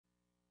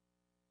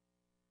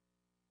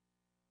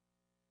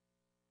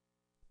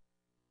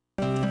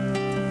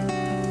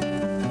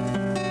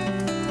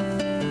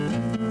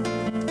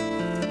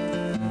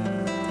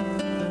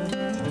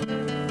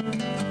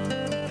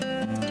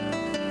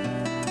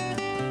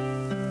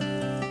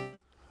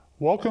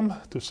Welcome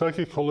to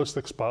Psychic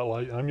Holistic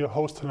Spotlight. I'm your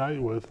host tonight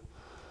with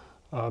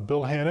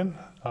Bill Hannon,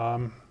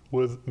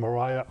 with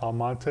Mariah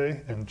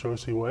Almonte and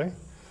Josie Way.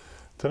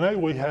 Tonight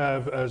we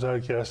have as our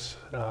guest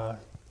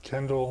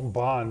Kendra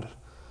Bond,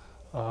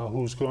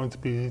 who's going to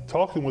be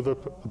talking with us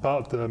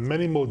about the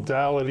many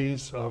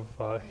modalities of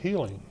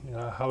healing,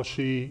 how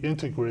she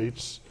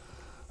integrates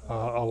a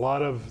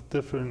lot of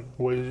different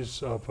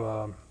ways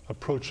of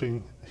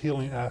approaching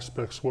healing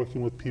aspects,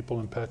 working with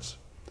people and pets.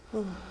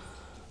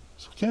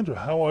 So Kendra,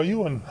 how are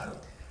you? And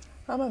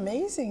I'm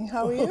amazing.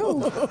 How are you?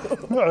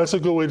 well, that's a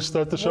good way to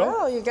start the show.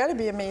 Well, you got to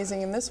be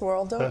amazing in this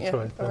world, don't you? That's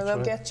right. Or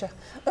they'll get you.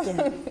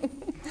 Yeah.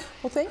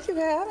 Well, thank you for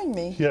having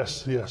me.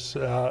 Yes, yes.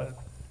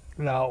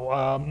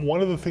 Now,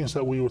 one of the things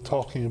that we were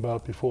talking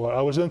about before,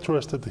 I was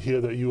interested to hear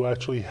that you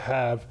actually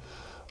have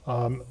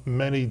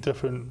many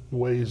different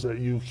ways that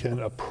you can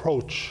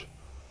approach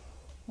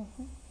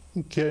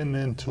getting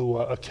into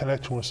a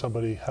connection with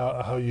somebody,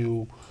 how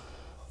you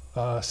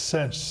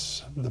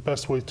sense the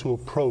best way to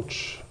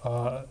approach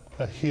a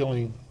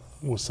healing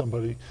with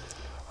somebody.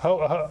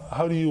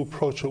 How do you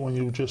approach it when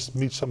you just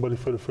meet somebody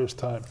for the first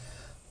time?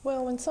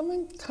 Well, when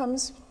someone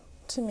comes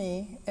to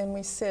me and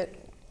we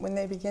sit, when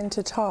they begin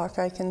to talk,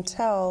 I can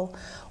tell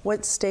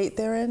what state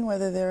they're in,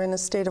 whether they're in a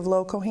state of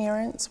low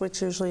coherence,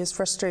 which usually is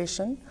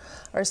frustration,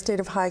 or a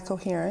state of high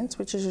coherence,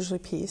 which is usually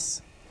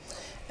peace.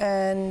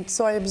 And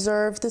so I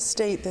observe the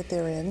state that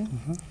they're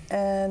in.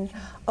 And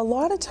a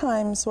lot of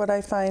times what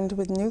I find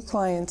with new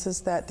clients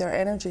is that their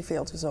energy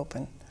field is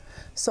open.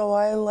 So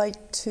I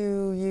like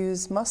to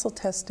use muscle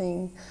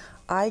testing.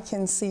 I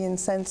can see and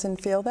sense and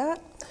feel that,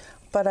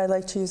 but I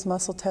like to use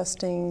muscle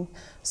testing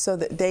so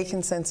that they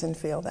can sense and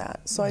feel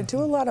that. So I do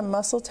a lot of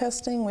muscle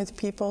testing with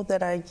people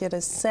that I get a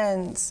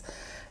sense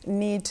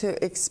need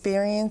to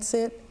experience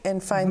it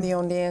and find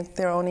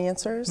their own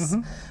answers.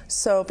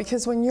 So,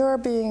 because when you're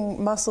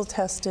being muscle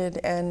tested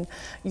and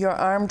your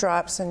arm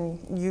drops and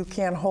you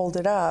can't hold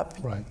it up,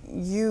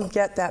 you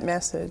get that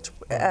message,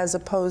 as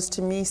opposed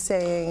to me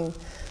saying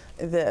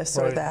this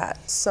or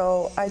that.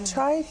 So I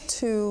try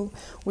to,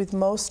 with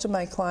most of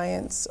my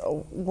clients,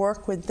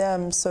 work with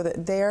them so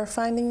that they're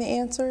finding the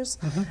answers.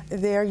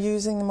 They're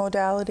using the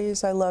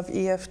modalities. I love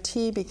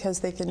EFT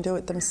because they can do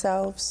it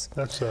themselves.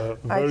 That's a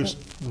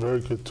very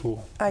good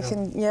tool. I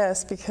can,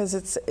 yes, because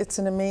it's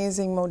an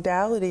amazing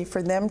modality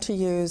for them to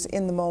use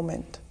in the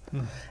moment.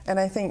 And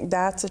I think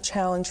that's a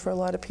challenge for a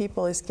lot of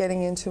people, is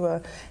getting into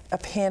a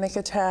panic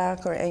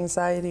attack or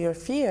anxiety or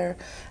fear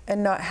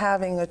and not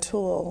having a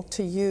tool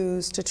to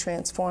use to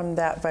transform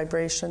that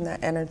vibration,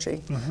 that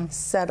energy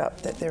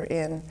setup that they're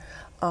in.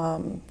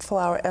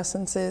 Flower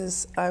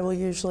essences, I will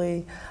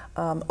usually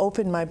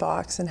open my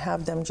box and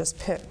have them just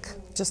pick,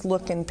 just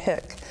look and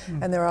pick.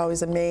 And they're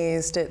always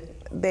amazed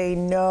they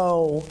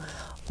know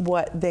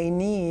what they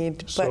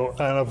need. So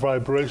on a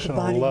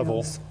vibrational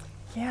level.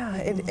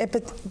 Yeah,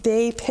 but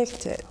they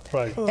picked it.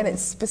 And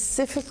it's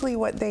specifically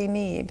what they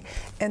need.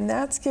 And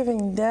that's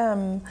giving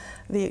them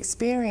the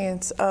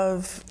experience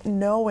of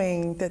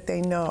knowing that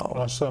they know.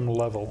 On some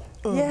level.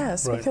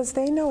 Yes, because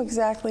they know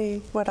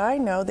exactly what I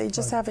know. They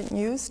just haven't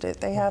used it.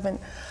 They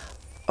haven't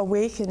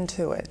awakened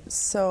to it.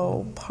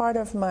 So part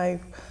of my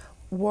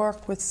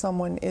work with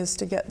someone is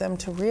to get them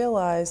to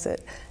realize that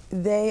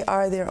they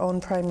are their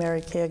own primary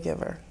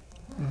caregiver.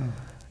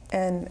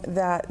 And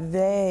that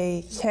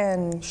they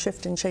can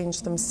shift and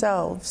change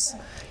themselves.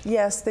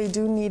 Yes, they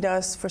do need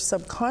us for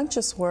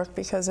subconscious work,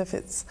 because if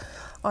it's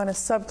on a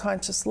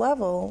subconscious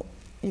level,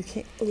 you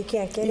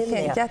can't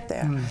get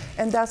there.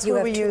 And that's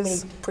where we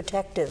use too many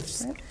protective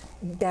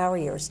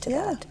barriers to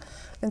that.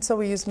 And so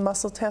we use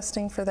muscle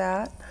testing for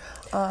that.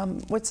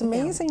 What's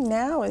amazing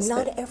now is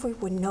not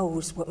everyone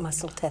knows what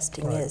muscle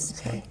testing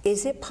is.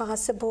 Is it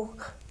possible,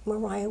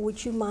 Mariah,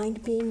 would you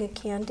mind being a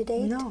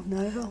candidate? No,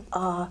 not at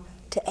all.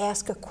 To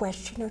ask a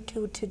question or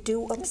two, to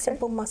do a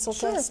simple muscle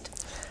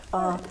test?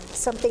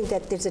 Something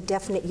that there's a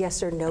definite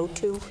yes or no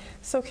to?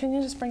 So can you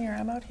just bring your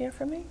arm out here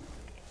for me?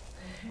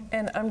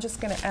 And I'm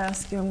just going to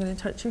ask you, I'm going to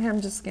touch your hair,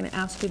 I'm just going to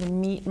ask you to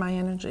meet my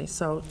energy.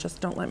 So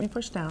just don't let me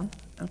push down.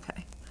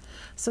 Okay.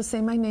 So say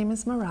my name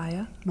is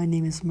Mariah. My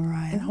name is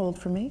Mariah. And hold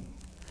for me.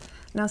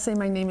 Now say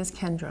my name is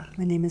Kendra.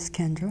 My name is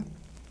Kendra.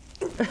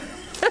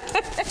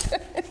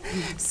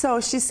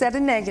 So she said a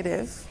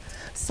negative.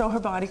 So her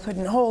body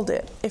couldn't hold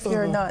it. If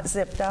you're not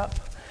zipped up,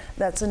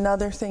 that's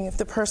another thing. If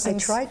the person I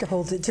tried to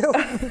hold it too.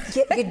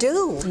 Yeah, you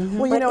do.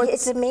 Well, you know,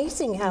 it's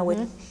amazing how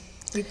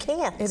you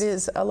can't. It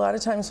is. A lot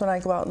of times when I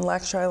go out and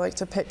lecture, I like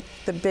to pick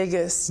the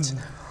biggest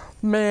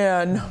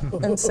man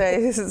and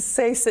say,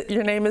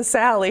 your name is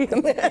Sally.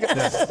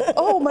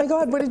 Oh my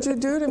God, what did you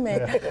do to me?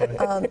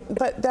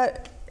 But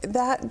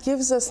that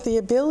gives us the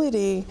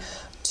ability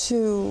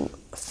to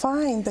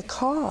find the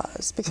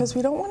cause, because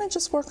we don't want to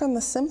just work on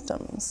the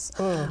symptoms.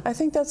 I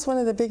think that's one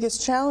of the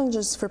biggest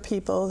challenges for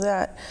people,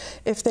 that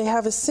if they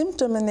have a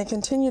symptom and they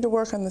continue to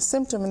work on the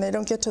symptom and they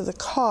don't get to the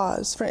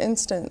cause. For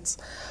instance,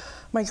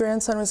 my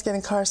grandson was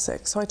getting car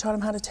sick, so I taught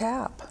him how to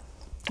tap.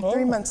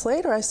 3 months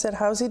later, I said,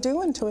 how's he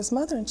doing, to his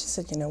mother? And she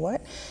said, you know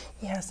what?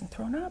 He hasn't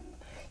thrown up.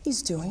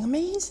 he's doing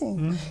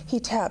amazing. He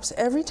taps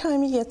every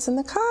time he gets in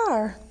the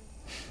car.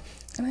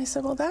 And I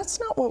said, well, that's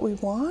not what we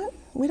want.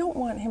 We don't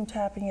want him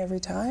tapping every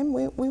time.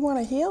 We want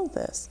to heal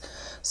this.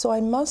 So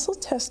I muscle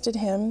tested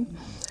him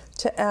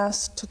to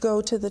ask to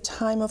go to the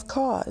time of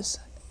cause.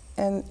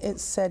 And it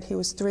said he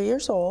was 3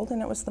 years old,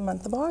 and it was the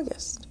month of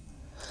August.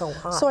 Oh,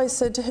 hot. So I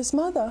said to his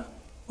mother,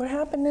 what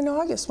happened in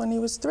August when he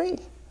was 3?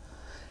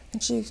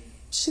 And she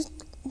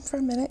for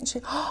a minute, and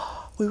she,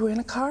 oh, we were in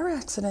a car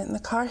accident, and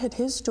the car hit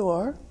his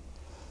door,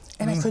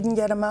 and I couldn't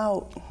get him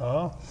out.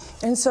 Oh.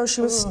 And so she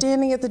was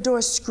standing at the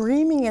door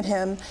screaming at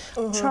him,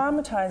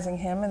 traumatizing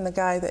him, and the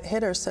guy that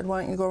hit her said,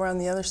 why don't you go around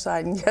the other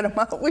side and get him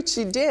out, which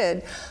he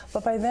did.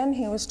 But by then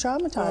he was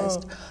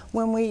traumatized.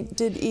 When we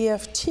did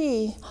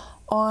EFT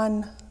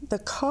on the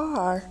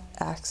car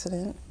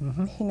accident,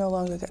 he no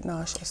longer got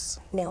nauseous.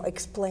 Now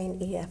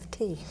explain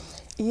EFT.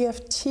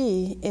 EFT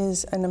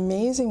is an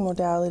amazing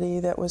modality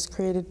that was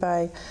created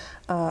by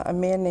a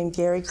man named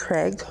Gary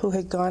Craig, who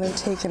had gone and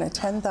taken a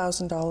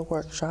 $10,000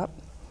 workshop,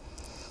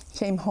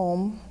 came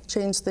home,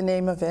 changed the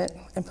name of it,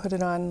 and put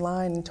it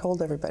online and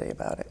told everybody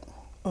about it.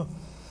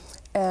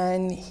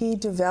 And he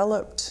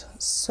developed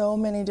so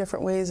many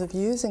different ways of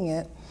using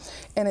it,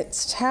 and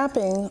it's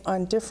tapping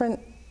on different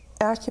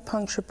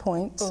acupuncture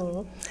points,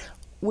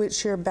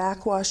 which you're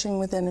backwashing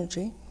with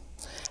energy,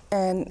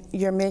 and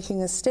you're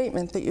making a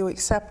statement that you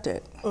accept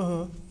it.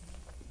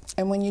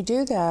 And when you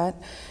do that,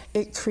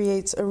 it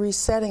creates a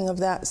resetting of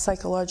that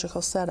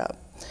psychological setup.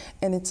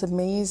 And it's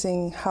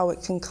amazing how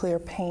it can clear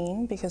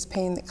pain, because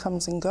pain that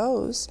comes and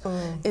goes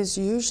is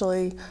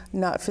usually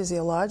not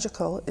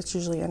physiological, it's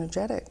usually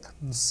energetic.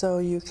 So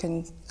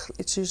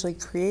it's usually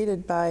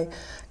created by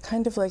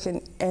kind of like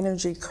an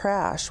energy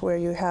crash where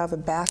you have a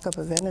backup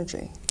of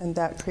energy, and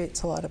that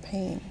creates a lot of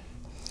pain.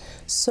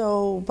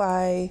 So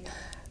by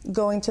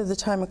going to the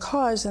time of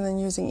cause and then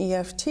using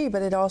EFT,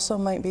 but it also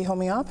might be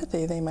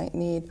homeopathy they might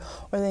need,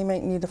 or they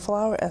might need a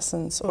flower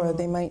essence, or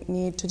they might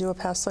need to do a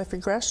past life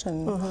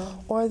regression,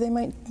 or they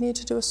might need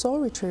to do a soul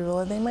retrieval,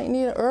 or they might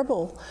need an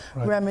herbal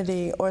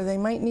remedy, or they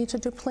might need to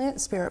do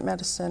plant spirit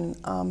medicine.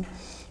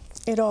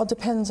 It all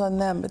depends on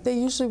them, but they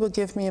usually will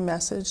give me a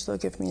message, they'll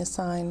give me a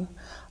sign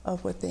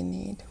of what they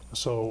need.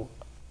 So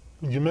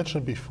you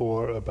mentioned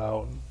before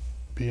about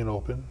being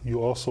open.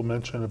 You also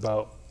mentioned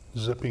about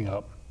zipping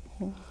up.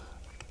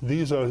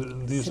 These are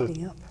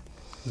Zipping up.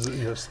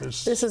 Yes.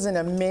 This is an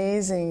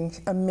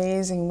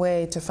amazing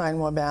way to find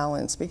more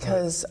balance,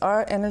 because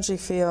our energy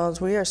field,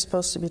 we are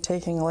supposed to be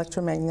taking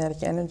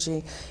electromagnetic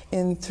energy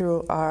in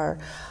through our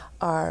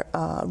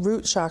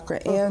root chakra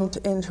and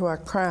into our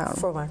crown.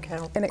 From our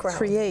crown. And it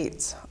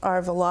creates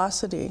our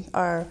velocity,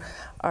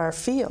 our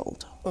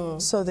field,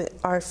 so that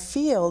our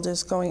field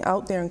is going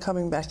out there and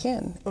coming back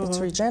in. It's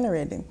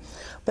regenerating.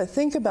 But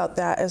think about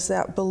that as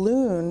that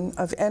balloon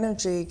of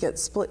energy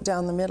gets split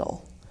down the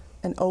middle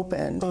and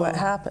opened. What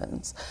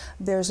happens?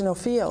 There's no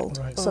field,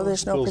 so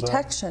there's no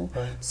protection.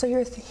 So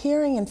you're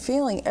hearing and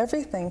feeling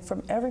everything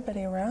from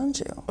everybody around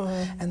you,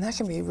 and that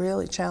can be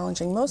really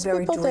challenging. Most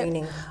people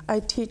that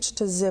I teach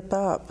to zip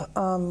up,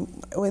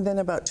 within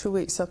about 2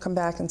 weeks, they'll come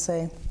back and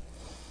say,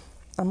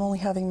 I'm only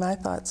having my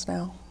thoughts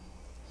now.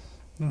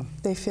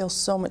 They feel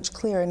so much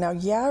clearer. Now,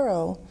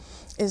 yarrow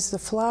is the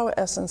flower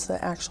essence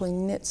that actually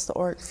knits the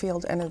auric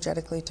field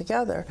energetically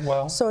together.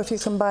 Wow. So if you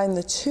combine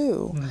the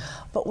two,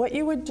 but what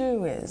you would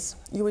do is,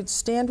 you would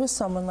stand with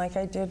someone like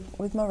I did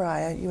with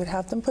Mariah, you would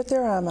have them put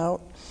their arm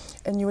out,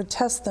 and you would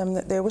test them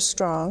that they were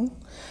strong,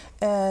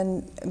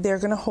 and they're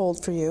gonna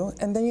hold for you,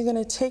 and then you're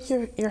gonna take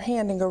your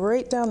hand and go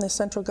right down the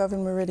central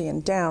governor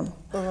meridian,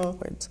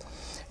 downwards.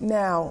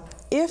 Now,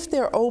 if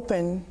they're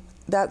open,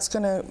 that's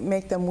going to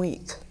make them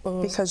weak,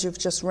 because you've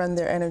just run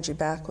their energy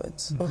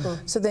backwards.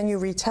 So then you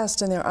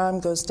retest and their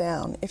arm goes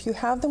down. If you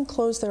have them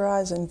close their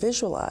eyes and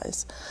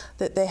visualize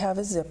that they have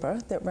a zipper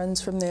that runs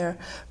from their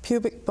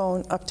pubic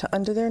bone up to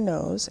under their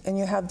nose, and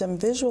you have them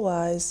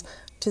visualize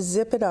to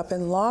zip it up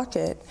and lock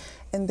it,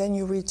 and then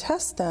you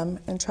retest them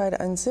and try to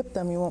unzip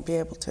them, you won't be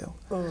able to.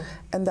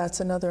 And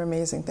that's another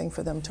amazing thing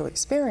for them to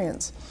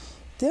experience.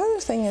 The other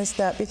thing is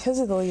that because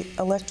of the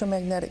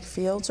electromagnetic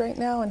fields right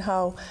now and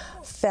how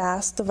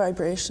fast the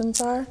vibrations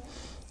are,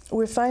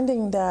 we're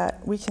finding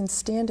that we can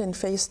stand and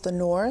face the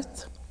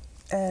north,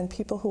 and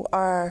people who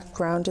are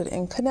grounded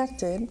and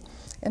connected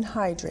and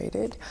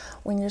hydrated,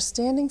 when you're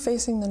standing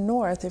facing the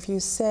north, if you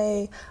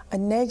say a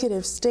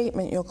negative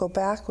statement, you'll go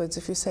backwards.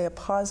 If you say a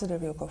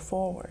positive, you'll go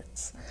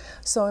forwards.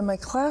 So in my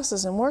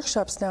classes and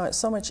workshops now, it's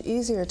so much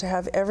easier to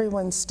have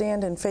everyone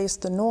stand and face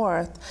the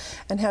north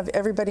and have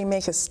everybody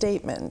make a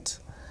statement.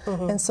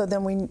 And so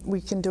then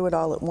we can do it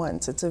all at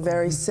once. It's a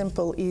very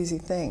simple, easy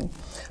thing.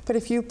 But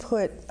if you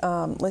put,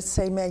 let's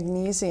say,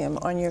 magnesium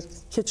on your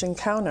kitchen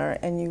counter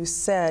and you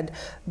said,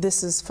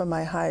 this is for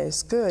my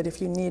highest good,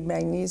 if you need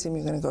magnesium,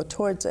 you're going to go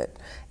towards it.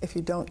 If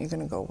you don't, you're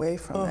going to go away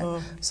from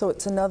it. So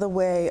it's another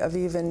way of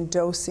even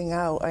dosing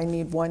out. I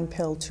need 1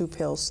 pill, 2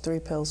 pills, 3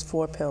 pills,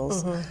 4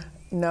 pills.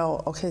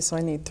 know, okay, so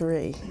I need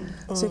 3.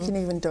 So you can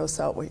even dose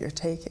out what you're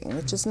taking,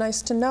 which is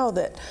nice to know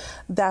that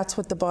that's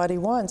what the body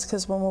wants.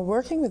 Because when we're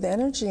working with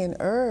energy and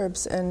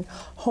herbs and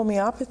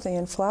homeopathy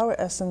and flower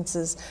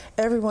essences,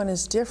 everyone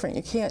is different.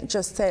 You can't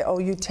just say, oh,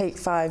 you take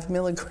 5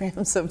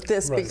 milligrams of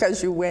this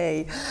because you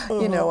weigh,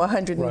 you know,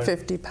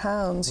 150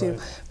 pounds.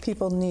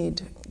 People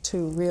need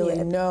to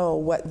really know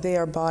what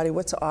their body,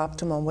 what's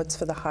optimal, what's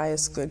for the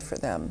highest good for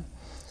them.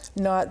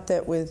 Not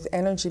that with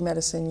energy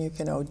medicine you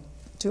can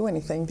do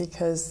anything,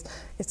 because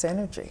it's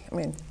energy. I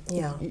mean,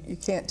 you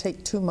can't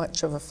take too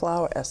much of a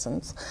flower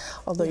essence,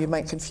 although you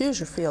might confuse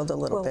your field a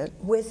little bit.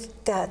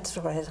 With that,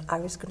 sort of, I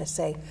was going to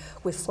say,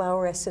 with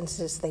flower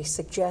essences, they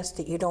suggest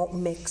that you don't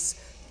mix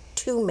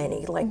too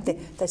many, like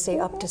they say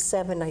up to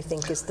 7, I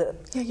think, is the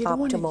you don't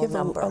want to optimal give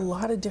number. a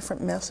lot of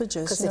different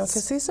messages, you know,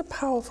 because these are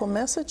powerful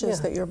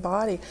messages that your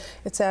body,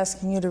 it's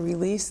asking you to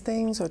release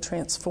things or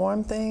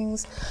transform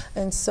things,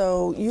 and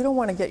so you don't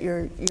want to get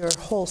your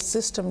whole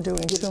system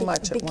doing too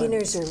much at once.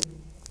 Beginners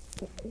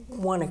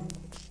want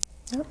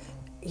to,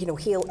 you know,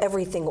 heal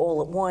everything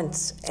all at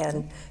once,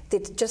 and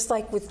just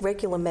like with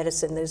regular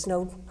medicine, there's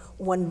no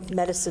one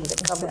medicine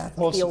that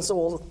covers heals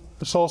all.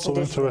 It's also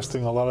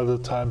interesting, a lot of the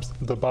times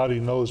the body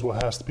knows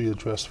what has to be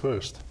addressed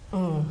first.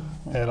 And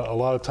a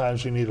lot of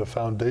times you need a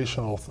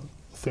foundational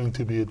thing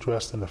to be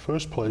addressed in the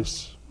first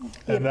place.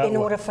 And in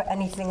order for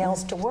anything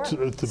else to work. To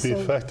be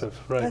effective,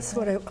 right. That's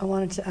what I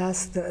wanted to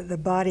ask. The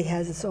body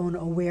has its own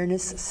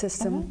awareness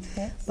system,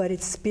 but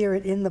it's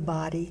spirit in the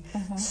body.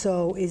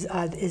 So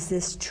is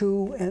this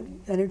true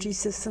energy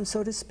system,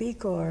 so to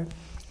speak, or?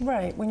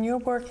 Right. When you're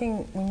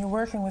working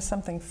with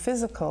something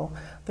physical,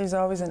 there's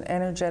always an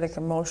energetic,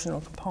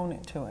 emotional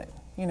component to it.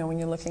 You know, when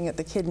you're looking at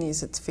the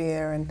kidneys, it's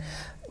fear, and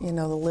you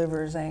know, the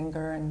liver's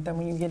anger, and then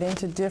when you get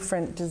into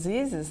different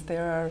diseases,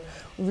 there are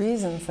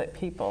reasons that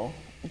people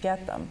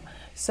get them.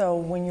 So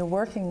when you're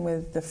working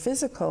with the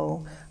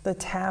physical, the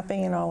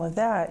tapping and all of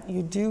that,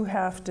 you do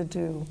have to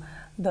do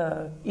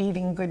the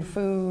eating good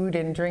food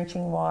and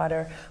drinking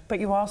water, but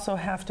you also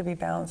have to be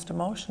balanced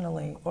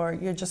emotionally, or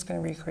you're just going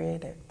to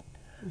recreate it.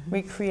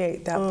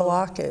 Recreate that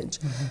blockage.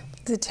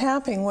 The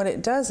tapping, what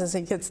it does is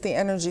it gets the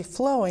energy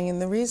flowing,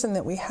 and the reason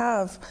that we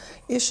have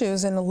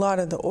issues in a lot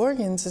of the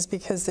organs is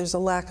because there's a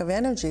lack of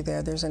energy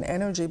there. There's an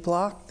energy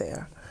block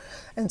there.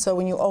 And so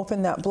when you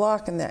open that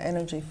block and that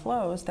energy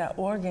flows, that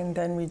organ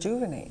then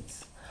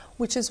rejuvenates,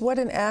 which is what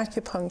an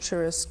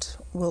acupuncturist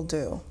will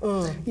do.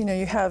 You know,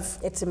 you have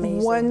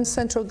one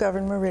central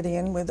governed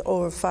meridian with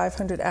over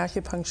 500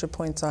 acupuncture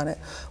points on it,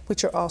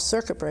 which are all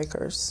circuit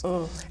breakers.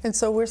 And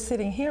so we're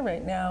sitting here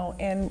right now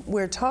and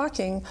we're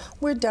talking,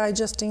 we're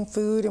digesting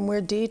food and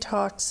we're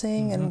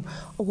detoxing and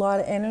a lot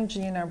of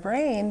energy in our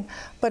brain.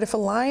 But if a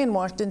lion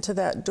walked into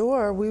that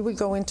door, we would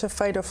go into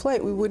fight or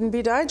flight. We wouldn't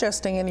be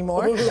digesting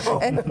anymore.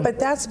 But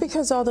that's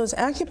because all those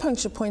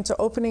acupuncture points are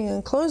opening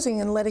and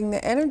closing and letting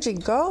the energy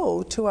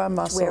go to our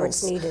muscles. Where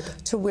it's needed.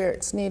 To where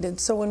it's needed.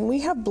 So when we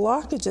have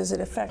blockages,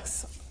 it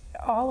affects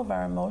all of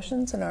our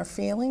emotions and our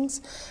feelings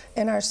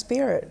and our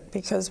spirit,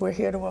 because we're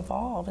here to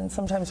evolve, and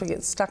sometimes we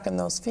get stuck in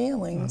those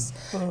feelings,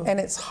 and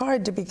it's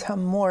hard to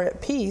become more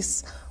at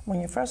peace when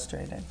you're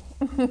frustrated.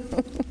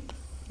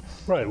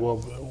 Right.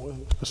 Well,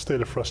 the state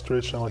of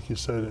frustration, like you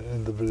said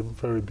in the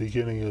very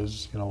beginning,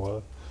 is, you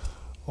know,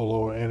 a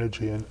lower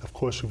energy, and of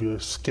course, if you're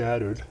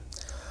scattered,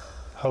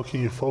 how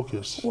can you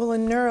focus? Well, a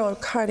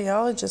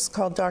neurocardiologist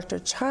called Dr.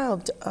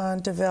 Child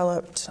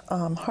developed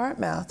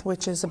HeartMath,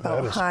 which is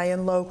about high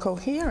and low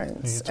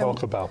coherence. And you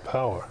talk about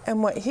power.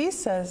 And what he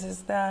says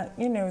is that,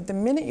 you know, the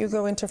minute you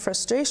go into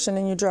frustration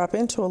and you drop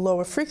into a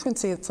lower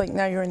frequency, it's like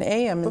now you're in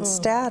AM and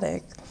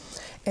static.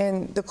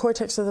 And the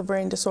cortex of the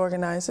brain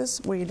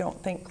disorganizes, where you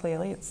don't think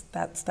clearly.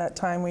 That's that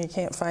time where you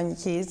can't find your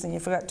keys and you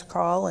forgot to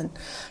call, and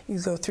you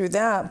go through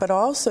that. But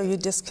also you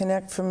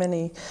disconnect from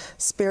any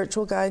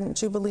spiritual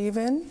guidance you believe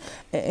in,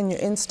 and your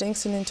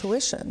instincts and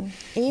intuition.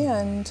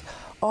 And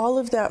all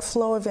of that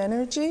flow of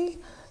energy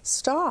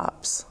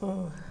stops.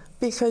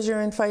 Because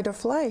you're in fight or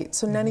flight,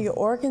 so none of your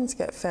organs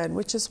get fed,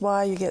 which is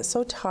why you get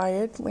so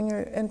tired when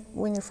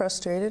you're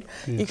frustrated.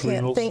 You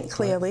can't think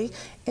clearly,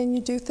 and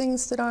you do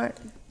things that aren't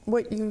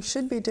what you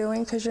should be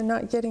doing because you're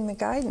not getting the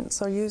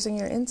guidance or using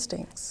your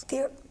instincts.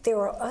 There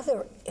are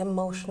other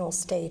emotional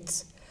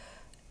states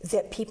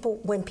that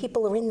when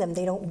people are in them,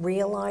 they don't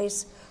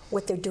realize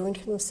what they're doing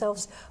to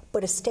themselves,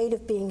 but a state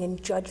of being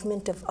in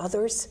judgment of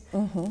others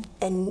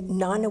and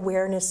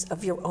non-awareness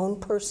of your own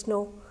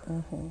personal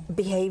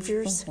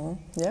behaviors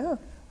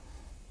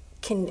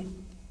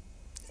can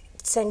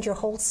send your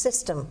whole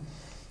system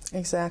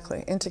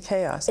into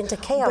chaos.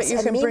 But you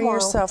can bring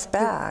yourself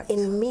back.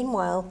 And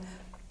meanwhile,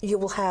 you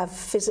will have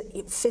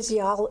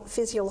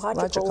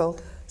physiological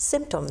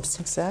symptoms.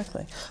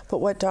 Exactly. But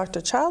what Dr.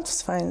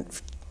 Childs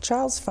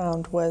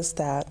found was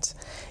that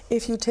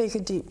if you take a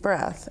deep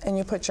breath and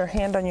you put your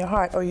hand on your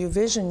heart, or you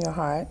vision your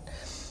heart,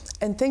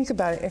 and think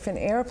about it, if an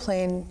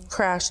airplane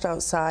crashed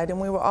outside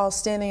and we were all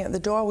standing at the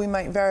door, we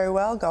might very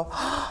well go,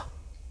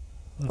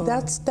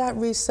 that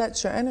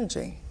resets your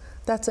energy.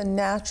 That's a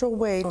natural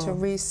way to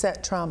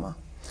reset trauma.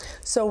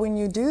 So when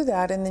you do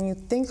that and then you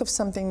think of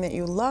something that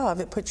you love,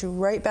 it puts you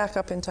right back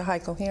up into high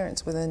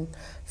coherence within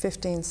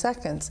 15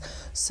 seconds.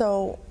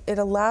 So it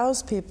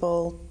allows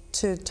people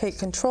to take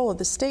control of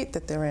the state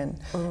that they're in.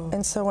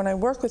 And so when I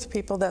work with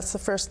people, that's the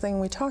first thing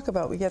we talk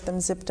about. We get them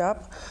zipped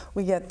up,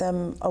 we get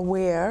them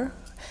aware,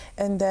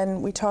 and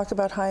then we talk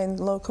about high and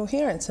low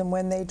coherence. And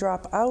when they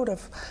drop out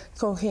of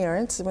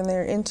coherence, when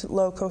they're into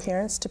low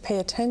coherence, to pay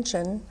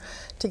attention,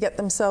 to get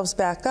themselves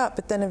back up,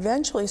 but then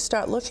eventually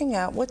start looking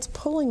at what's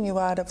pulling you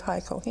out of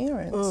high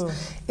coherence.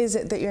 Is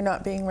it that you're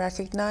not being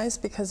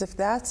recognized? Because if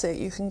that's it,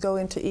 you can go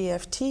into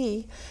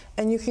EFT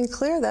and you can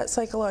clear that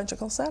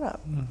psychological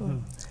setup.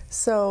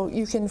 So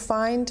you can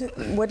find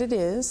what it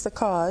is, the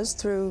cause,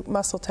 through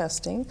muscle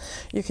testing.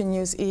 You can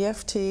use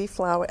EFT,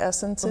 flower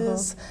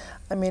essences,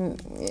 I mean,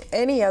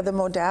 any other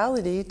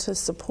modality to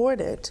support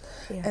it,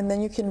 and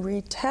then you can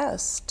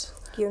retest.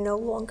 You're no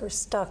longer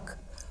stuck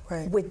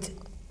Right. with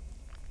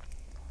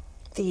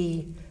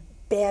the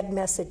bad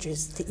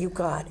messages that you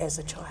got as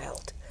a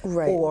child,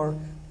 Right. or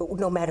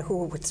no matter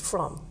who it's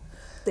from.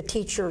 The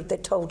teacher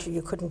that told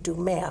you couldn't do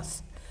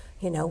math,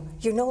 you know,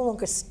 you're no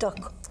longer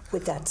stuck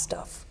with that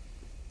stuff.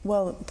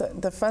 Well,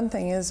 the fun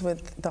thing is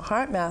with the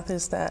heart math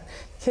is that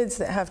kids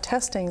that have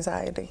test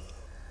anxiety,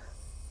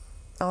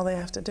 all they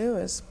have to do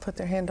is put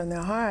their hand on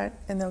their heart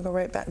and they'll go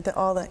right back.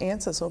 All the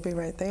answers will be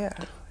right there.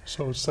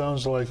 So it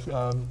sounds like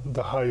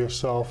the higher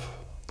self,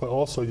 but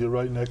also you're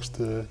right next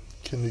to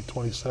kidney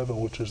 27,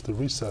 which is the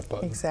reset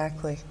button.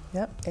 Exactly.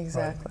 Yep,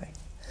 exactly.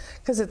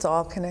 Because it's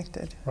all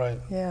connected. Right.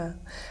 Yeah.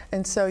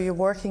 And so you're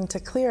working to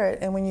clear it.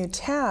 And when you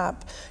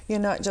tap, you're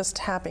not just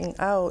tapping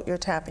out, you're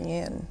tapping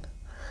in.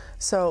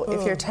 So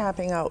if you're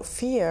tapping out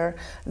fear,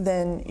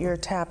 then you're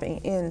tapping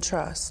in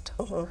trust.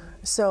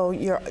 So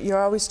you're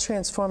always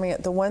transforming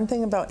it. The one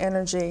thing about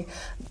energy,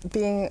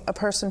 being a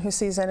person who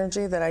sees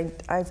energy that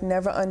I've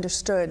never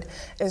understood,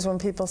 is when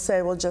people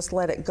say, well, just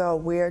let it go.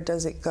 Where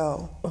does it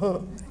go?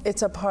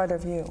 It's a part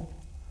of you.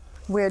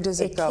 Where does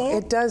it go?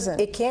 It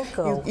doesn't. It can't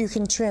go. You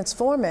can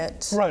transform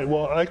it. Right.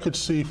 Well, I could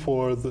see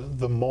for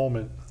the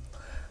moment,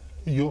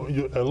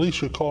 you at least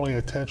you're calling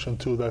attention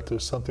to that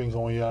there's something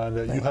going on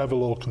that you have a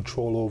little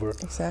control over.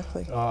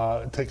 Exactly.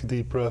 Take a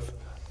deep breath,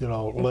 you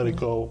know, let it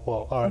go.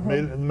 Well, all right,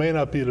 it may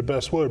not be the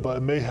best word, but it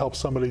may help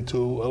somebody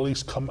to at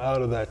least come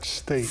out of that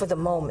state. For the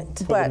moment.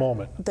 For the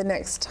moment. The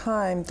next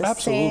time the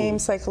Absolutely. same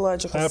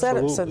psychological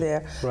setups are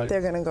there,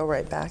 they're going to go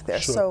right back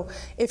there. Sure. So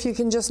if you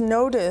can just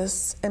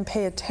notice and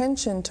pay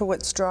attention to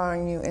what's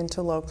drawing you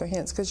into low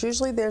coherence, because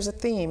usually there's a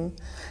theme.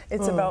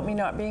 It's about me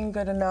not being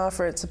good enough,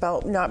 or it's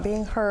about not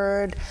being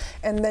heard,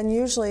 and then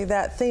usually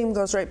that theme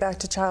goes right back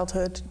to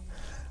childhood.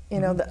 You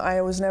know, that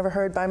I was never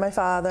heard by my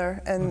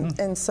father,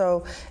 and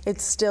so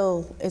it's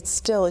still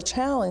a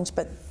challenge.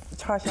 But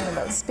talking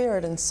about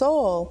spirit and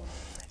soul,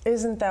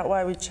 isn't that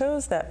why we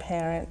chose that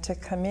parent to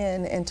come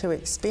in and to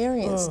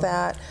experience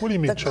that? What do you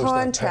mean, the chose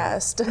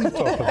contrast? That parent?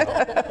 What are you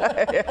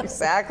talking about?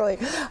 Exactly.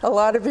 A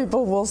lot of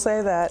people will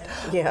say that.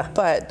 Yeah.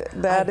 But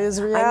that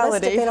is reality. I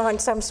must have been on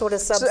some sort of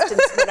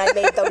substance when I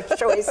made those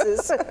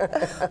choices.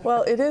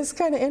 Well, it is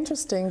kind of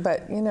interesting,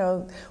 but you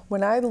know,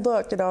 when I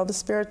looked at all the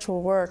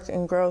spiritual work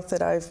and growth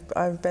that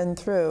I've been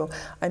through,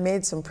 I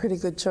made some pretty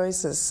good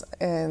choices,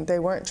 and they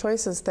weren't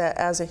choices that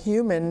as a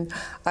human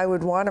I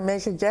would want to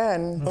make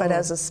again, but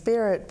as a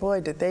spirit,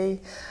 boy, did they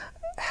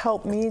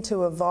help me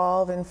to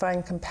evolve and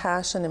find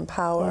compassion and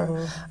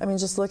power. I mean,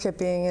 just look at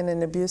being in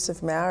an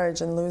abusive marriage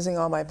and losing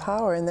all my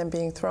power, and then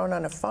being thrown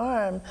on a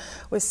farm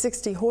with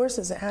 60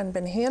 horses that hadn't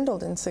been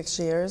handled in 6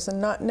 years, and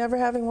never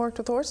having worked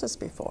with horses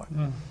before.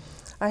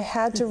 I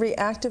had to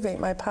reactivate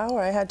my power.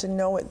 I had to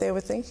know what they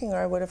were thinking, or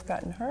I would have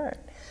gotten hurt.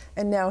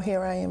 And now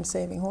here I am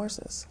saving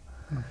horses.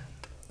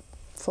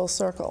 Full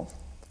circle.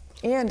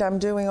 And I'm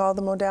doing all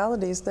the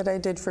modalities that I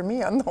did for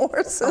me on the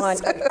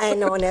horses.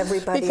 And on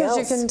everybody because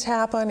else. you can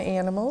tap on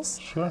animals.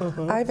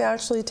 Sure. I've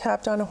actually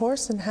tapped on a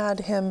horse and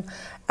had him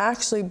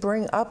actually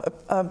bring up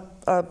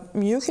a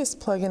mucus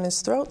plug in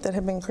his throat that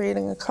had been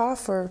creating a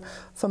cough for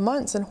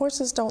months, and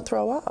horses don't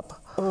throw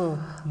up.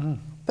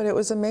 But it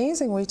was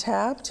amazing. We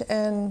tapped,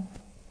 and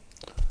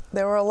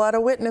there were a lot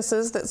of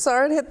witnesses that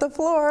saw it hit the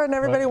floor, and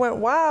everybody went,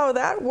 wow,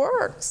 that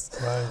works.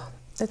 Right.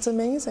 It's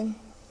amazing.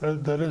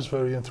 That is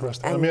very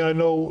interesting. I mean, I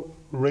know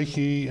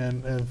Reiki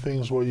and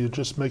things where you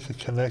just make a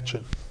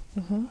connection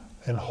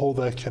and hold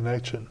that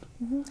connection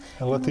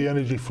and let the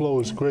energy flow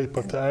is great,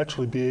 but to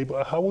actually be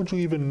able, how would you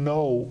even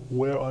know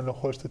where on the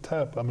horse to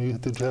tap? I mean,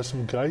 did you have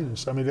some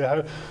guidance? I mean, they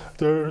have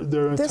their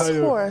entire... This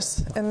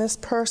horse and this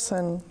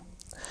person,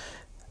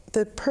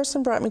 the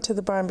person brought me to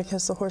the barn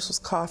because the horse was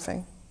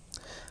coughing.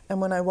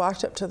 And when I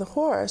walked up to the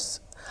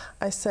horse,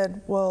 I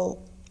said, well,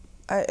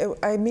 I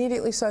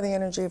immediately saw the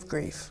energy of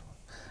grief.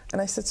 And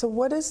I said, so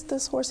what does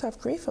this horse have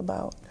grief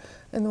about?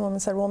 And the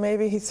woman said, well,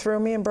 maybe he threw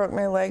me and broke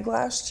my leg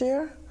last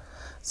year.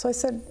 So I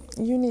said,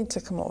 you need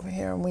to come over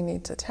here and we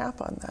need to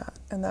tap on that.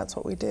 And that's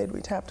what we did. We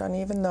tapped on,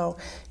 even though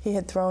he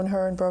had thrown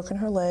her and broken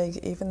her leg,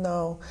 even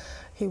though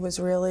He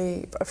was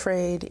really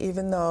afraid,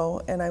 even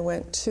though, and I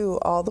went to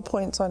all the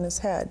points on his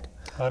head.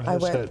 On I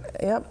his went, head.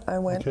 Yep, I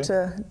went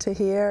Okay. to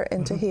here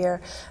and to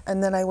here,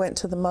 and then I went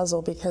to the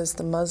muzzle because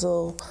the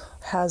muzzle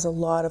has a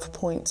lot of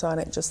points on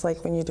it, just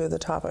like when you do the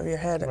top of your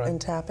head Right.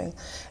 and tapping.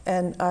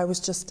 And I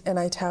was just, and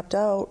I tapped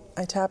out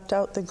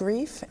the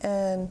grief,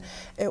 and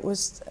it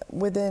was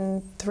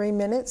within 3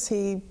 minutes.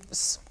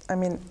 I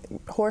mean,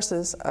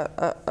 horses,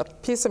 a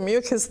piece of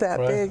mucus that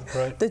Right, big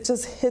right. that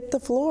just hit the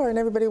floor, and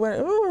everybody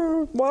went,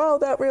 "Ooh, wow,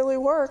 that really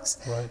works."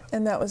 Right.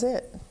 And that was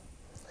it.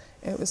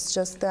 It was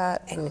just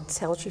that. And it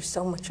tells you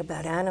so much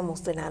about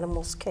animals that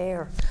animals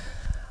care.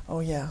 Oh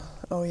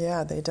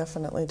yeah, they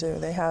definitely do.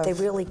 They have. They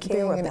really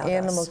care being about an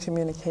animal us.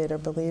 communicator,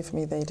 believe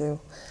me, they do.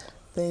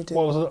 They do.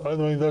 Well, I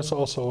mean, that's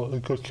also a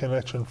good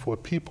connection for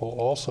people.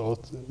 Also,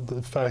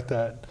 the fact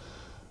that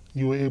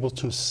you were able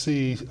to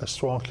see a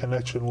strong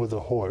connection with a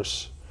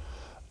horse,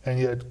 and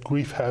yet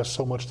grief has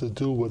so much to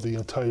do with the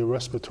entire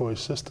respiratory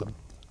system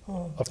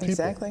of people.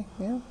 Exactly.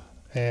 Yeah.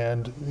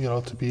 And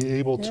to be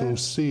able Yeah. to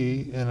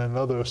see in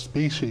another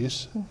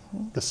species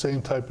the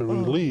same type of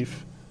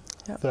relief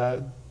Yep. that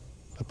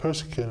a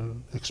person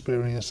can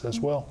experience as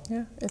well.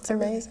 Yeah. It's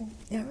amazing.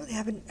 Yeah, I really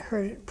haven't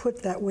heard it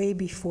put that way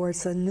before.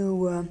 It's a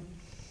new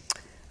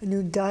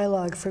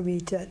dialogue for me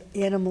that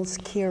animals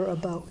care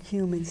about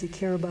humans. They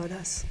care about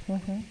us.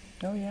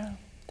 Oh yeah,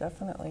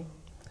 definitely.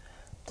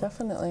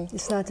 Definitely.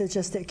 It's not that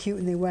just they're cute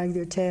and they wag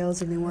their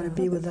tails and they want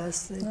to be with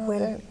us. No,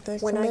 they're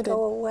When I committed.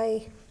 go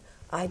away,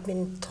 I've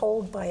been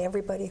told by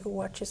everybody who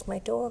watches my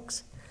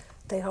dogs,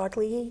 they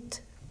hardly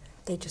eat.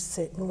 They just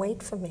sit and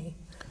wait for me.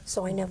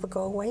 So I never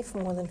go away for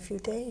more than a few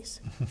days.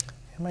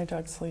 My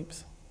dog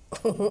sleeps.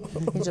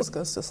 He just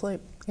goes to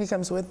sleep. He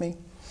comes with me.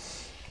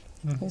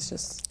 He's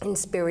just In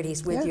spirit,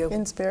 he's with you.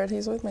 in spirit.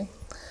 He's with me,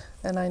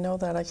 and I know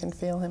that I can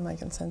feel him. I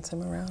can sense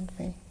him around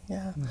me.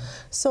 Yeah.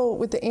 So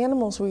with the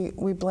animals,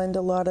 we blend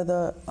a lot of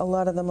the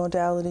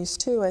modalities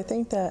too. I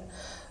think that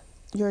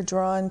you're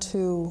drawn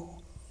to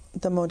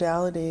the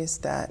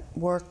modalities that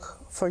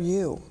work for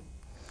you,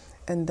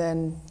 and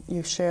then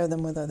you share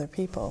them with other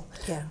people.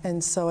 Yeah.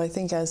 And so I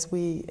think as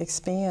we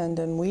expand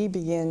and we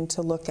begin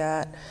to look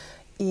at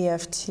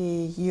EFT,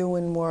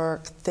 Yuan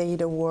work,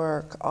 theta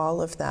work,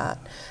 all of that,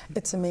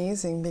 it's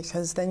amazing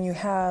because then you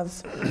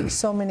have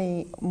so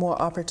many more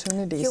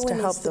opportunities to Yuan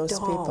help is the those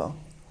doll, people.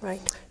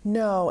 right?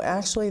 No,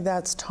 actually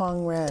that's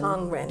Tongren.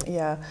 Tongren.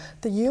 Yeah.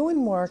 The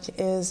Yuan work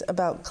is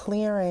about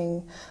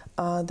clearing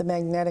the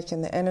magnetic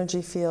and the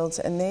energy fields,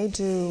 and they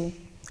do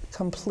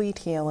complete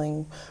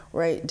healing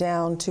right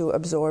down to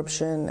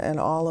absorption and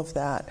all of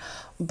that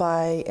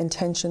by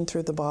intention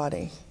through the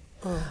body.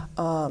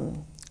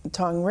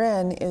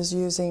 Tongren is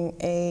using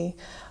a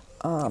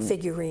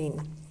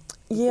Figurine.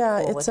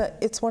 yeah, call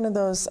it's one of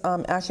those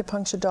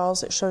acupuncture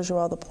dolls that shows you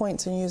all the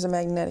points, and you use a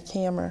magnetic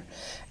hammer.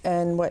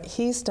 And what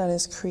he's done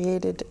is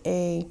created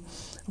a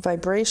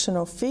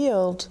vibrational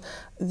field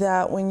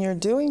that when you're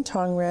doing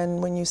Tongren,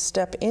 when you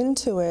step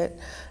into it,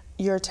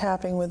 you're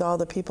tapping with all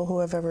the people who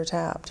have ever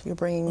tapped. You're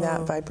bringing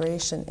that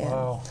vibration in.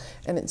 Wow.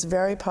 And it's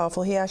very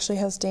powerful. He actually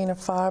has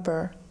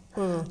Dana-Farber.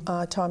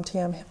 Tom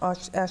Tam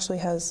actually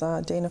has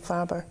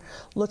Dana-Farber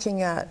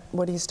looking at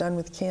what he's done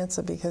with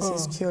cancer because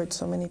he's cured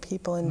so many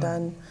people and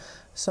done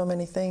so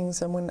many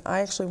things. And when I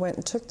actually went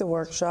and took the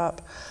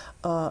workshop,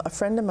 a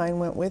friend of mine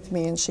went with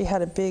me, and she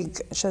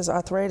has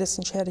arthritis,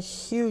 and she had a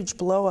huge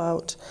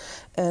blowout.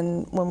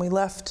 And when we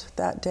left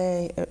that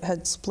day, it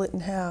had split in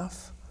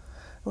half.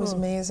 It was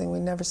amazing.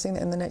 We'd never seen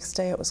it. And the next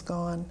day it was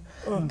gone.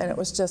 And it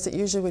was just, it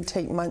usually would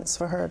take months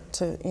for her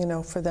to,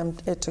 for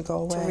it to go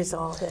away. To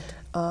resolve it.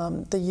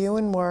 The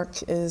Yuan work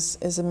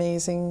is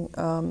amazing.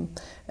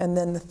 And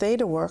then the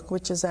theta work,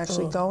 which is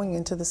actually going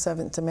into the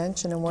 7th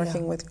dimension and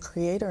working with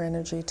creator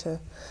energy to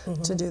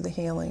do the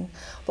healing.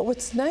 But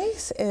what's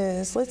nice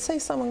is, let's say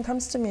someone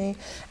comes to me,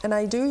 and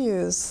I do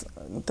use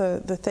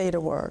the theta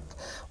work.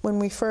 When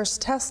we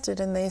first tested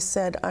and they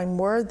said, I'm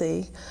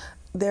worthy,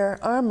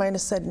 their arm might have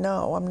said,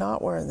 no, I'm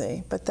not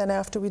worthy. But then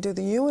after we do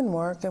the Yuan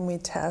work and we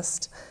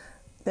test,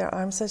 their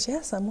arm says,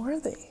 yes, I'm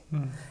worthy.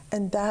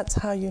 And that's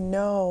how you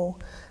know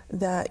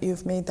that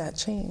you've made that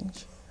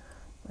change.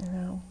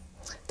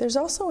 There's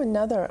also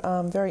another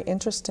very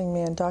interesting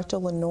man, Dr.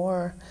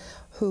 Lenore,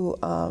 who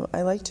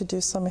I like to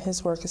do some of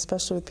his work,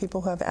 especially with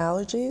people who have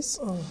allergies.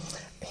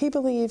 He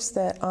believes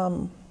that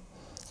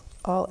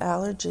all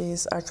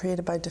allergies are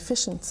created by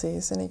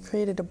deficiencies, and he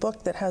created a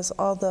book that has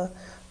all the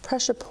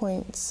pressure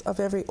points of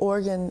every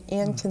organ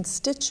and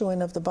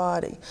constituent of the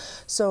body.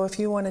 So if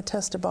you want to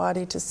test a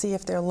body to see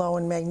if they're low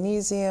in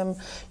magnesium,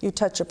 you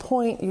touch a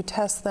point, you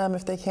test them.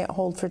 If they can't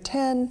hold for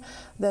 10,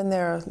 then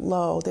they're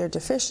low, they're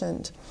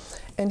deficient.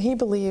 And he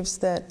believes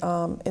that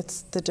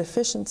it's the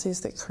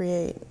deficiencies that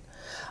create.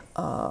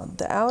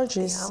 the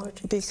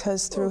allergies,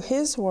 because through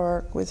his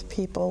work with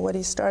people, what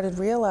he started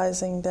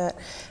realizing that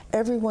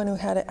everyone who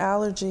had an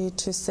allergy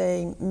to,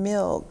 say,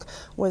 milk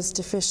was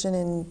deficient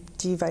in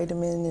D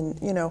vitamin,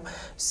 and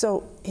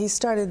so he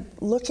started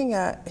looking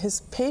at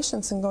his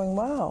patients and going,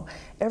 wow,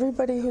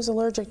 everybody who's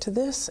allergic to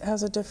this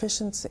has a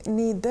deficiency,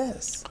 need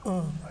this.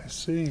 I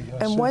see.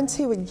 And once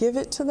he would give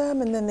it to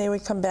them, and then they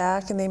would come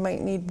back and they might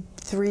need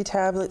 3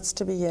 tablets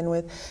to begin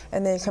with,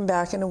 and they come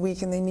back in a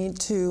week and they need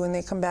 2, and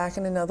they come back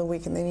in another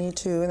week and they need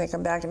 2, and they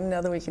come back in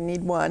another week and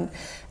need 1.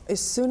 As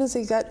soon as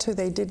he got to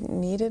they didn't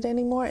need it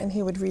anymore, and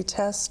he would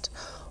retest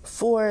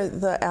for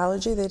the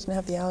allergy, they didn't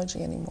have the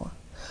allergy anymore,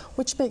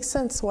 which makes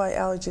sense why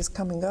allergies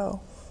come and go.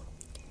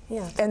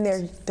 Yeah. And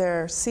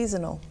they're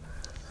seasonal.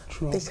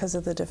 True. Because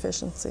of the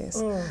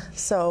deficiencies.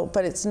 So,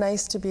 but it's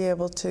nice to be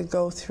able to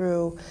go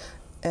through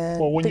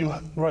and... Well, when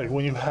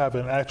you have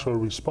an actual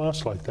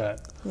response like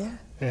that, yeah.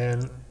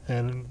 and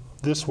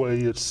this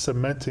way it's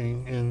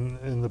cementing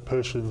in the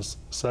person's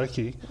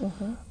psyche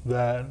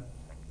that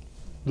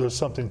there's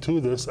something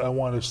to this. I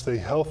want to stay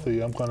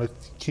healthy. I'm going to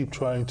keep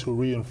trying to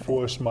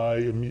reinforce my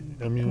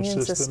immune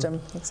system.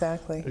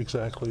 Exactly.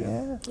 Exactly.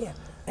 Yeah. Yeah.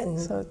 And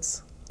so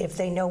it's, if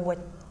they know what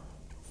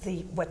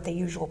the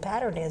usual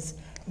pattern is,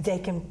 they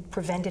can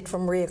prevent it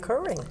from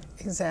reoccurring.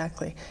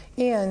 exactly.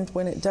 And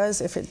when it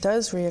does, if it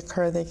does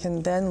reoccur, they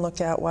can then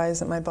look at, why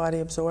isn't my body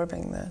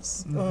absorbing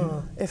this?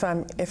 If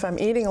I'm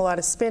eating a lot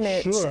of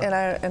spinach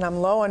and I'm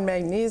low on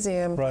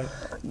magnesium,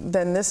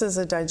 then this is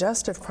a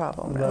digestive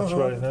problem. That's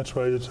right. That's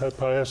right. It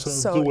probably has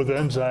something to do with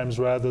enzymes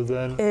rather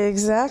than...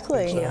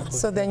 Exactly.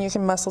 So then you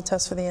can muscle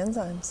test for the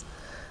enzymes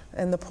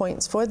and the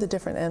points for the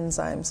different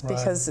enzymes,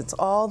 because it's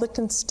all the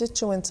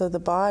constituents of the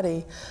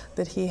body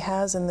that he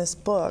has in this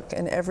book,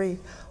 and every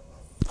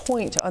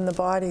point on the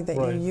body that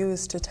you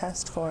use to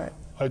test for it.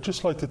 I'd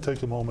just like to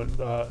take a moment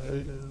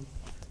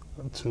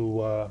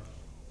to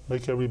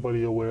make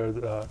everybody aware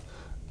that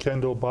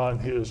Kendra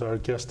Bond here is our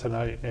guest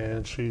tonight,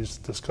 and she's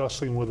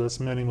discussing with us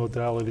many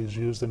modalities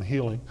used in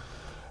healing.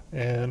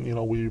 And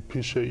we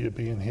appreciate you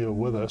being here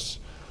with us.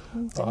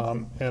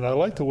 And I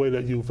like the way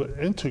that you've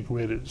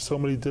integrated so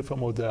many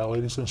different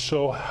modalities and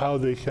show how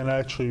they can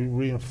actually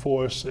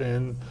reinforce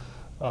in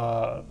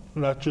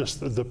not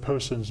just the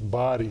person's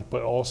body,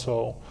 but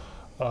also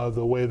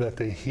the way that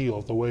they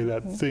heal, the way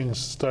that things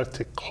start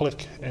to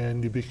click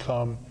and you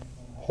become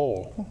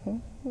whole.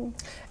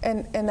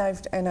 And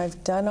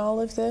I've done all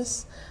of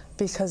this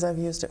because I've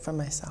used it for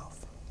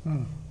myself.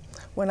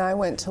 When I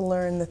went to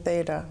learn the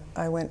theta,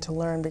 I went to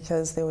learn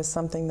because there was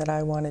something that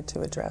I wanted to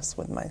address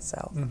with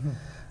myself.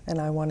 And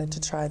I wanted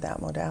to try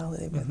that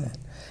modality with it.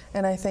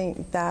 And I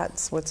think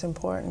that's what's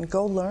important.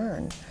 Go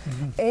learn.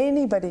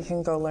 Anybody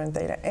can go learn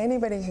theta.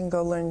 Anybody can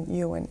go learn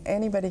Yuan.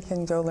 Anybody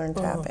can go learn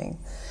tapping.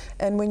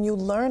 And when you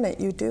learn it,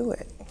 you do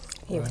it.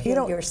 You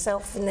heal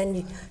yourself, and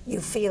then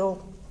you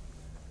feel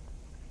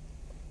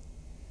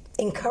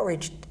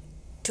encouraged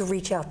to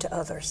reach out to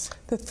others.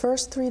 The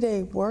first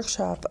 3-day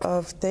workshop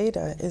of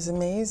theta is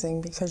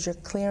amazing because you're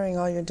clearing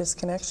all your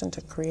disconnection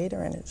to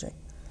creator energy.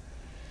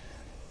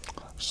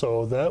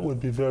 So that would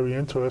be very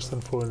interesting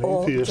for an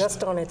atheist.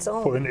 Just on its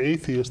own. For an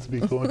atheist to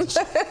be going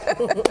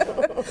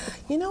to.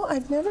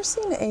 I've never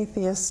seen an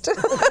atheist.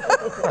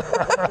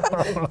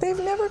 They've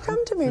never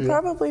come to me,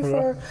 probably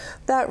for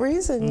that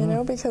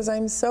reason, because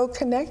I'm so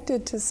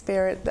connected to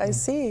spirit. I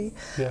see.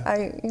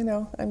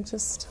 I'm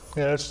just.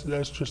 Yeah,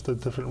 that's just a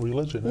different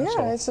religion. That's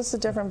all. It's just a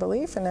different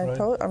belief, and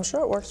I'm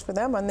sure it works for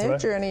them on their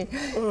journey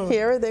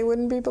here. They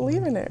wouldn't be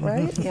believing it,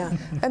 right? Yeah.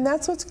 And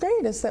that's what's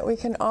great, is that we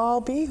can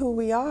all be who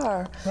we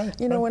are.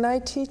 When I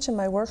teach in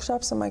my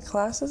workshops and my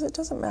classes, it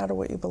doesn't matter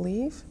what you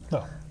believe.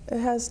 No. It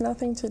has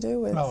nothing to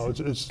do with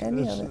it's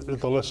any of it.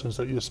 the lessons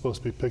that you're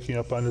supposed to be picking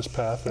up on this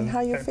path. And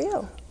how you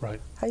feel. Right.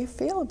 How you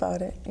feel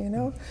about it,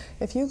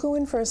 If you go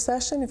in for a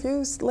session, if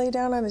you lay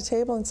down on a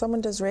table and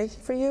someone does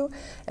Reiki for you,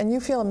 and you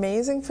feel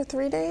amazing for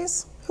 3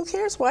 days, who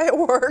cares why it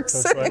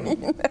works? That's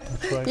right.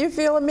 That's right. You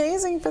feel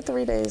amazing for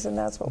 3 days, and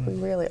that's what we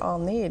really all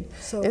need,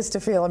 is to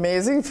feel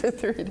amazing for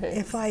 3 days.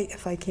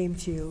 If I came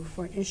to you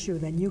for an issue,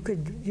 then you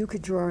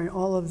could draw in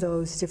all of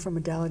those different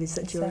modalities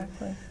that you're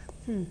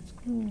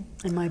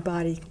and my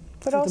body.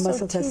 But the also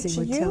muscle testing teach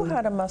would you tell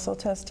how to muscle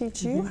test,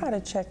 teach you how to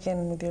check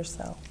in with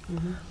yourself,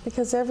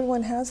 because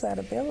everyone has that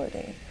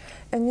ability.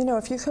 And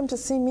if you come to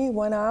see me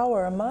 1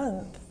 hour a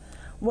month,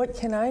 what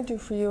can I do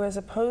for you as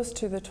opposed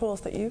to the tools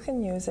that you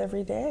can use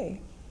every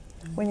day?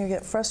 When you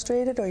get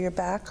frustrated or your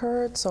back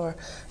hurts or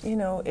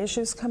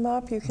issues come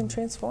up, you can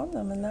transform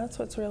them, and that's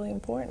what's really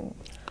important.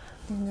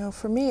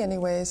 For me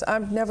anyways,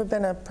 I've never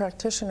been a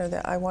practitioner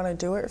that I want to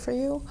do it for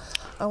you.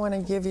 I want to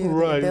give you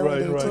the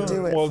ability to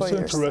do it for yourself. Well, it's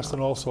interesting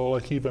also,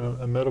 like even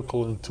a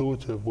medical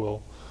intuitive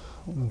will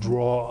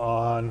draw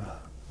on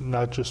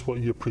not just what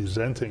you're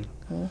presenting,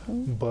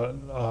 but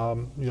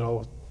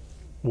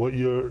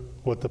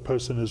what the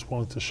person is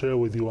willing to share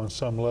with you on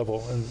some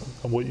level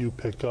and what you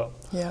pick up.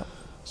 Yeah.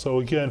 So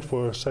again,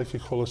 for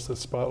Psychic Holistic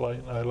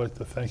Spotlight, I'd like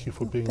to thank you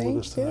for being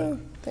with us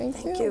tonight. Thank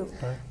you. Thank you.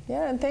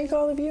 Yeah, and thank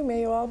all of you.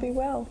 May you all be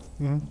well.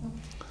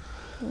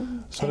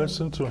 So let's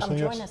listen to a Come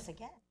singer. join us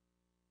again.